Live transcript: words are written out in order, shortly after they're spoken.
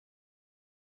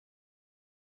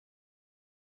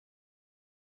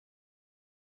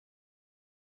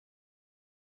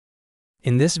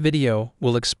In this video,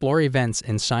 we'll explore events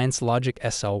in ScienceLogic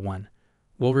SL1.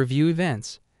 We'll review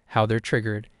events, how they're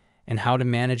triggered, and how to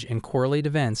manage and correlate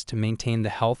events to maintain the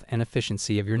health and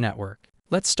efficiency of your network.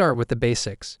 Let's start with the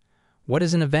basics. What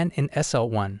is an event in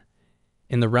SL1?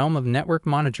 In the realm of network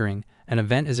monitoring, an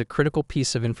event is a critical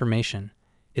piece of information.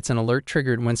 It's an alert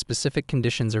triggered when specific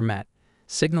conditions are met,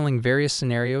 signaling various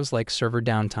scenarios like server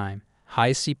downtime,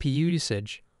 high CPU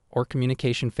usage, or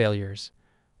communication failures.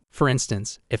 For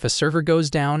instance, if a server goes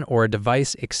down or a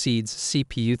device exceeds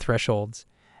CPU thresholds,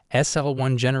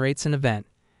 SL1 generates an event.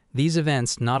 These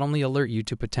events not only alert you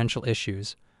to potential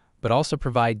issues, but also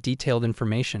provide detailed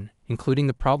information, including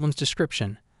the problem's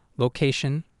description,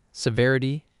 location,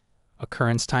 severity,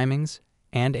 occurrence timings,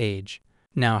 and age.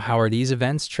 Now, how are these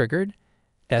events triggered?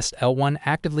 SL1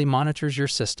 actively monitors your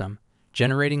system,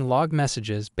 generating log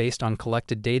messages based on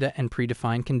collected data and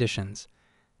predefined conditions.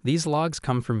 These logs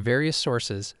come from various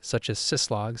sources such as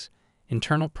syslogs,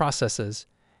 internal processes,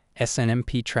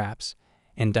 SNMP traps,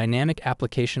 and dynamic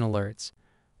application alerts.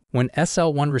 When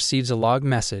SL1 receives a log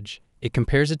message, it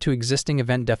compares it to existing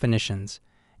event definitions.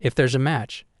 If there's a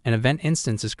match, an event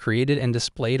instance is created and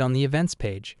displayed on the events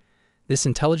page. This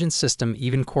intelligent system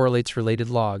even correlates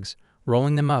related logs,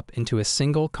 rolling them up into a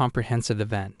single comprehensive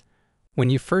event.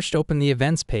 When you first open the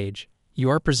events page,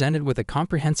 you are presented with a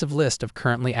comprehensive list of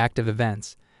currently active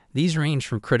events. These range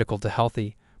from critical to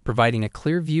healthy, providing a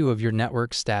clear view of your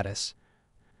network status.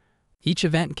 Each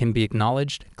event can be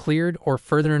acknowledged, cleared, or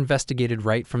further investigated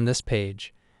right from this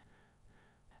page.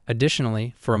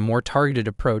 Additionally, for a more targeted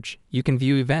approach, you can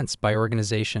view events by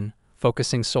organization,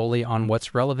 focusing solely on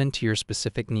what's relevant to your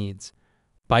specific needs.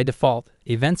 By default,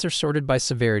 events are sorted by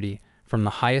severity, from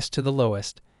the highest to the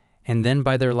lowest, and then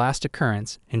by their last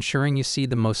occurrence, ensuring you see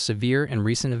the most severe and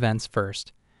recent events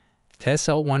first.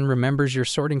 SL1 remembers your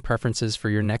sorting preferences for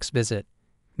your next visit,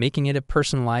 making it a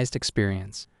personalized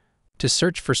experience. To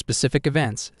search for specific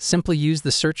events, simply use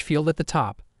the search field at the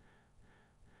top.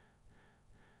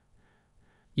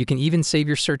 You can even save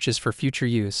your searches for future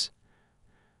use.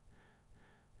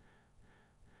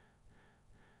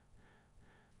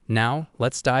 Now,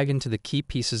 let's dive into the key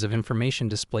pieces of information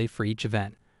displayed for each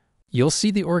event. You'll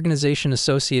see the organization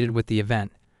associated with the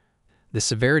event, the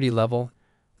severity level,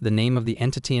 the name of the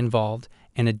entity involved,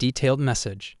 and a detailed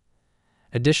message.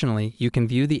 Additionally, you can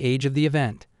view the age of the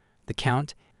event, the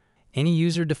count, any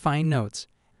user-defined notes,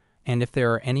 and if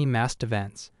there are any masked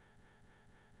events.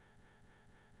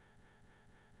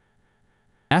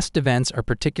 Masked events are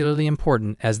particularly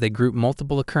important as they group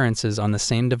multiple occurrences on the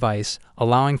same device,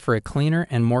 allowing for a cleaner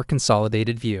and more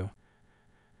consolidated view.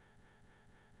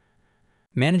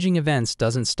 Managing events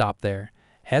doesn't stop there.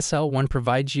 SL1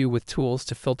 provides you with tools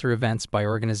to filter events by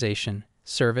organization,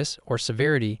 service, or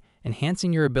severity,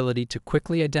 enhancing your ability to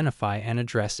quickly identify and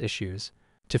address issues.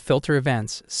 To filter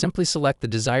events, simply select the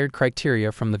desired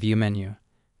criteria from the View menu.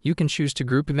 You can choose to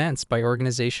group events by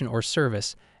organization or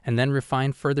service, and then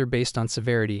refine further based on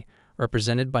severity,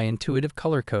 represented by intuitive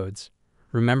color codes.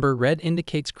 Remember, red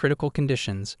indicates critical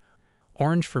conditions,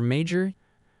 orange for major,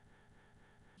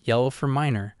 yellow for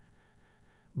minor,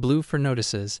 blue for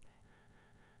notices,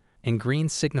 and green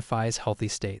signifies healthy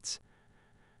states.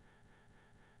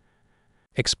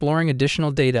 Exploring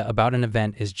additional data about an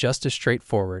event is just as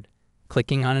straightforward.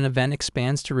 Clicking on an event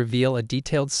expands to reveal a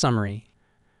detailed summary,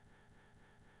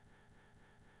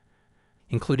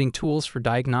 including tools for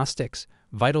diagnostics,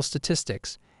 vital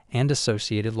statistics, and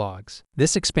associated logs.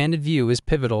 This expanded view is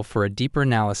pivotal for a deeper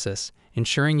analysis,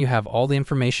 ensuring you have all the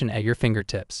information at your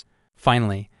fingertips.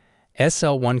 Finally,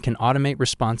 SL1 can automate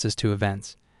responses to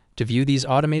events. To view these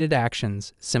automated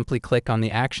actions, simply click on the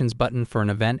Actions button for an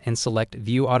event and select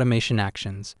View Automation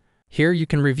Actions. Here you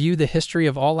can review the history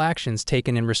of all actions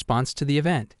taken in response to the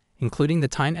event, including the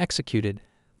time executed,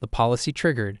 the policy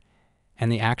triggered,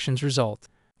 and the action's result.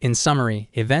 In summary,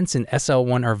 events in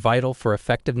SL1 are vital for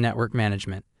effective network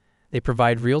management. They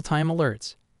provide real-time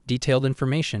alerts, detailed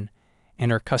information,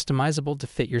 and are customizable to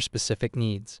fit your specific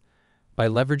needs. By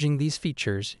leveraging these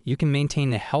features, you can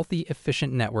maintain a healthy,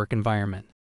 efficient network environment.